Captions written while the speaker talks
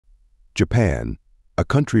Japan, a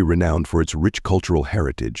country renowned for its rich cultural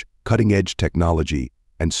heritage, cutting-edge technology,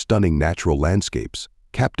 and stunning natural landscapes,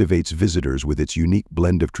 captivates visitors with its unique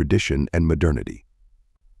blend of tradition and modernity.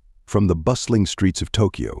 From the bustling streets of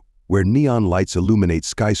Tokyo, where neon lights illuminate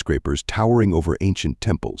skyscrapers towering over ancient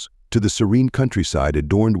temples, to the serene countryside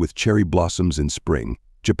adorned with cherry blossoms in spring,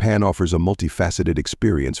 Japan offers a multifaceted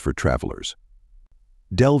experience for travelers.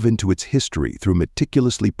 Delve into its history through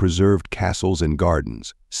meticulously preserved castles and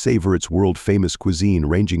gardens, savor its world-famous cuisine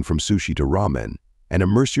ranging from sushi to ramen, and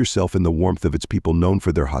immerse yourself in the warmth of its people known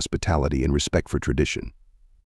for their hospitality and respect for tradition.